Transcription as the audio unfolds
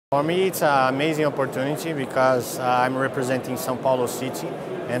For me, it's an amazing opportunity because I'm representing São Paulo City,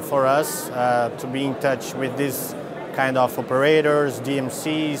 and for us to be in touch with this kind of operators,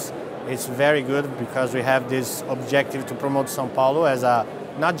 DMCs, it's very good because we have this objective to promote São Paulo as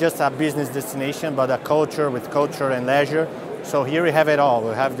not just a business destination, but a culture with culture and leisure. So here we have it all.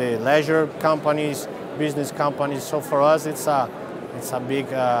 We have the leisure companies, business companies. So for us, it's a big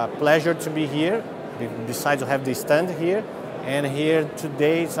pleasure to be here. Besides, to have the stand here. And here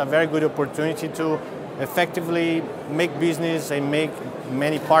today, it's a very good opportunity to effectively make business and make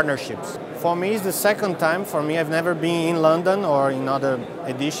many partnerships. For me, it's the second time. For me, I've never been in London or in other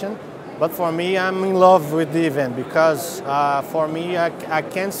edition. But for me, I'm in love with the event because for me, I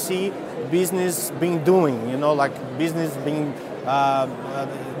can see business being doing, like business being,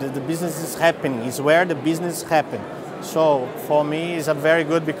 the business is happening, is where the business happens. So for me, it's a very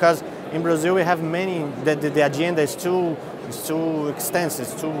good because in Brazil we have many, the agenda is too extensive,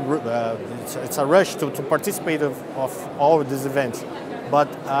 it's a rush to participate of all these events. But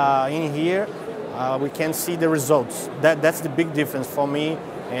in here, we can see the results. That's the big difference for me,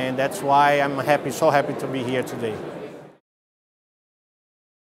 and that's why I'm so happy to be here today.